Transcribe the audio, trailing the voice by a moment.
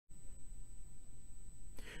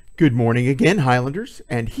Good morning again, Highlanders,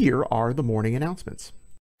 and here are the morning announcements.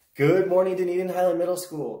 Good morning, Dunedin Highland Middle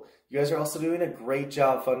School. You guys are also doing a great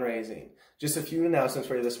job fundraising. Just a few announcements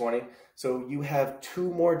for you this morning. So you have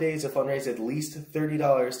 2 more days of fundraise, at least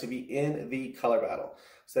 $30 to be in the color battle.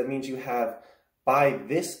 So that means you have by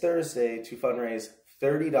this Thursday to fundraise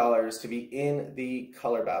 $30 to be in the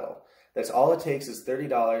color battle. That's all it takes is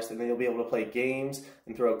 $30, and then you'll be able to play games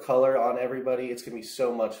and throw color on everybody. It's going to be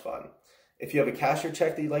so much fun. If you have a cashier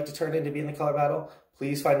check that you'd like to turn in to be in the color battle,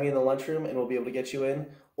 please find me in the lunchroom and we'll be able to get you in.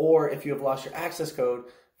 Or if you have lost your access code,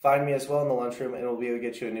 find me as well in the lunchroom and we'll be able to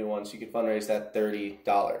get you a new one so you can fundraise that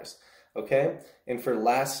 $30. Okay? And for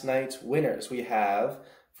last night's winners, we have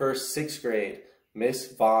for 6th grade,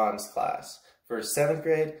 Miss Vaughn's class. For 7th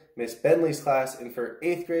grade, Miss Bentley's class. And for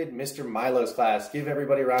 8th grade, Mr. Milo's class. Give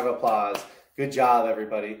everybody a round of applause. Good job,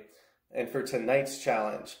 everybody. And for tonight's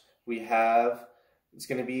challenge, we have... it's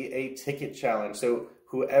going to be a ticket challenge. So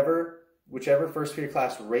whichever first period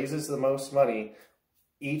class raises the most money,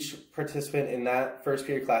 each participant in that first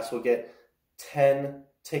period class will get 10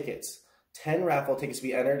 tickets. 10 raffle tickets to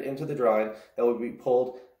be entered into the drawing that will be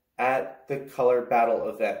pulled at the color battle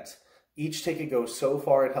event. Each ticket goes so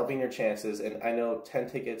far in helping your chances, and I know 10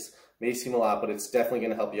 tickets may seem a lot, but it's definitely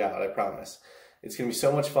going to help you out, I promise. It's going to be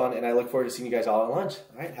so much fun, and I look forward to seeing you guys all at lunch.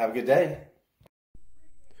 All right, have a good day.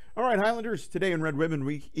 All right, Highlanders, today in Red Ribbon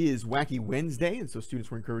Week is Wacky Wednesday, and so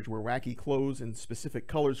students were encouraged to wear wacky clothes in specific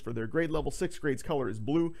colors for their grade level. 6th grade's color is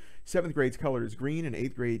blue, 7th grade's color is green, and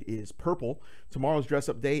 8th grade is purple. Tomorrow's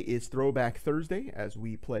dress-up day is Throwback Thursday, as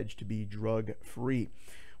we pledge to be drug-free.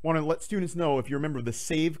 Want to let students know, if you're a member of the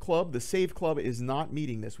Save Club is not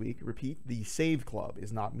meeting this week. Repeat, the Save Club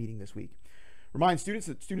is not meeting this week. Remind students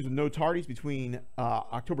that students with no tardies between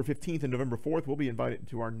October 15th and November 4th will be invited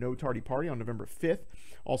to our No Tardy Party on November 5th.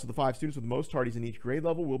 Also, the 5 students with the most tardies in each grade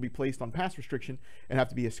level will be placed on pass restriction and have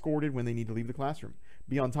to be escorted when they need to leave the classroom.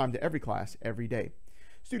 Be on time to every class, every day.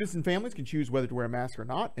 Students and families can choose whether to wear a mask or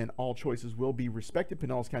not, and all choices will be respected.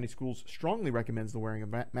 Pinellas County Schools strongly recommends the wearing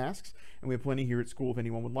of masks, and we have plenty here at school if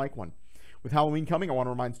anyone would like one. With Halloween coming, I want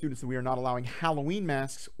to remind students that we are not allowing Halloween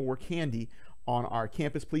masks or candy on our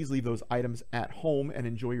campus. Please leave those items at home and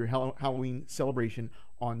enjoy your Halloween celebration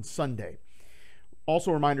on Sunday.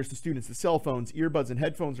 Also, reminders to students that cell phones, earbuds, and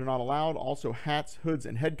headphones are not allowed. Also, hats, hoods,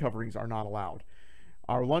 and head coverings are not allowed.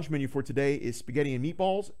 Our lunch menu for today is spaghetti and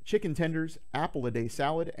meatballs, chicken tenders, apple-a-day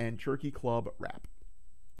salad, and turkey club wrap.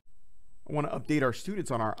 I want to update our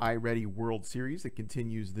students on our iReady World Series that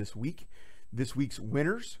continues this week. This week's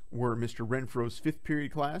winners were Mr. Renfro's 5th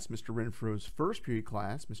period class, Mr. Renfro's 1st period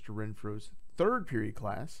class, Mr. Renfro's 3rd period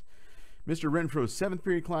class, Mr. Renfro's 7th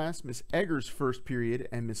period class, Miss Egger's 1st period,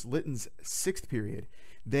 and Miss Litton's 6th period.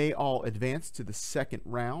 They all advanced to the 2nd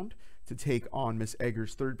round to take on Miss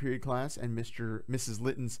Egger's 3rd period class and Mrs.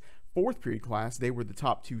 Litton's 4th period class. They were the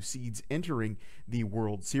top 2 seeds entering the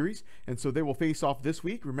World Series, and so they will face off this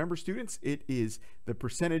week. Remember, students, it is the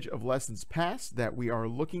percentage of lessons passed that we are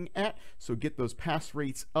looking at, so get those pass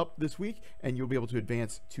rates up this week and you'll be able to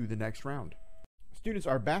advance to the next round. Students,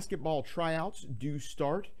 our basketball tryouts do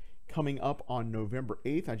start coming up on November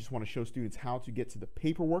 8th. I just want to show students how to get to the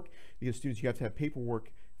paperwork, because students, you have to have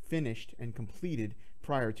paperwork finished and completed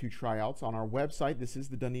prior to tryouts. On our website, this is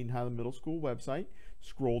the Dunedin Highland Middle School website.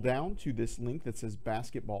 Scroll down to this link that says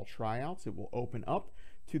basketball tryouts. It will open up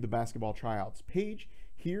to the basketball tryouts page.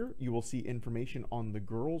 Here you will see information on the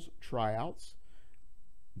girls tryouts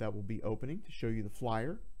that will be opening to show you the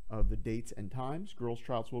flyer of the dates and times. Girls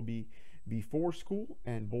tryouts will be before school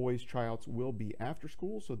and boys tryouts will be after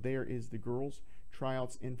school. So there is the girls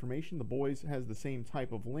tryouts information. The boys has the same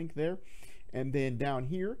type of link there. And then down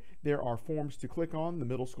here, there are forms to click on: the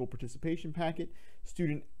middle school participation packet,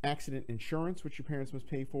 student accident insurance, which your parents must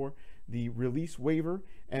pay for, the release waiver,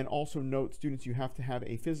 and also note, students, you have to have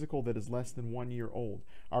a physical that is less than 1 year old.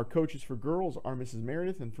 Our coaches for girls are Mrs.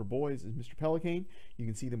 Meredith, and for boys is Mr. Pelicane. You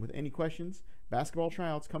can see them with any questions. Basketball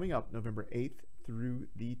tryouts coming up November 8th through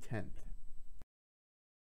the 10th.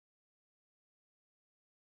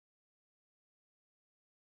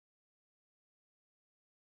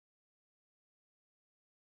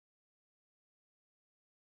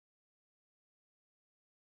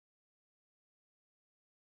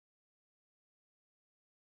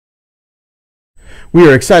 We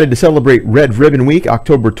are excited to celebrate Red Ribbon Week,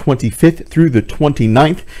 October 25th through the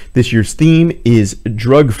 29th. This year's theme is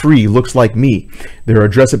Drug-Free Looks Like Me. There are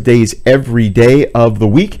dress-up days every day of the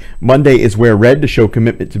week. Monday is Wear Red to show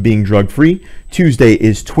commitment to being drug-free. Tuesday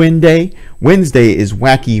is Twin Day. Wednesday is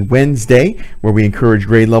Wacky Wednesday, where we encourage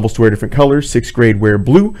grade levels to wear different colors. 6th grade wear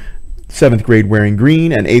blue, 7th grade wearing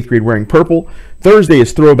green, and 8th grade wearing purple. Thursday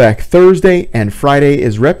is Throwback Thursday, and Friday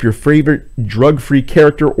is Rep Your Favorite Drug-Free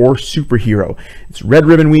Character or Superhero. It's Red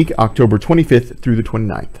Ribbon Week, October 25th through the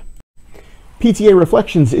 29th. PTA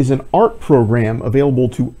Reflections is an art program available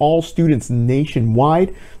to all students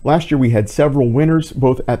nationwide. Last year we had several winners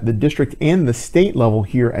both at the district and the state level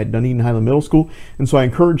here at Dunedin Highland Middle School, and so I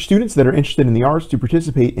encourage students that are interested in the arts to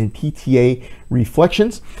participate in PTA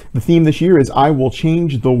Reflections. The theme this year is I Will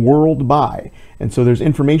Change the World By, and so there's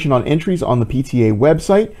information on entries on the PTA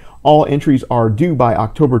website. All entries are due by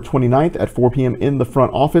October 29th at 4 p.m. in the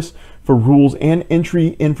front office. For rules and entry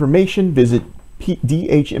information, visit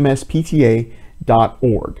dhmspta.org.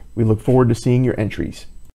 We look forward to seeing your entries.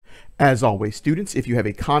 As always, students, if you have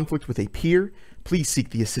a conflict with a peer, please seek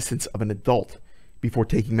the assistance of an adult before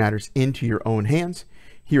taking matters into your own hands.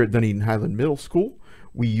 Here at Dunedin Highland Middle School,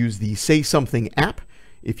 we use the Say Something app.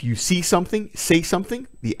 If you see something, say something.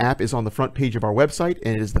 The app is on the front page of our website,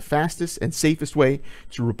 and it is the fastest and safest way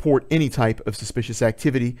to report any type of suspicious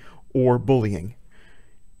activity or bullying.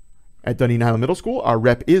 At Dunedin Highland Middle School, our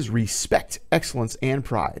rep is respect, excellence, and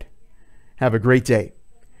pride. Have a great day.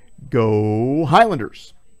 Go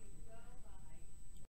Highlanders!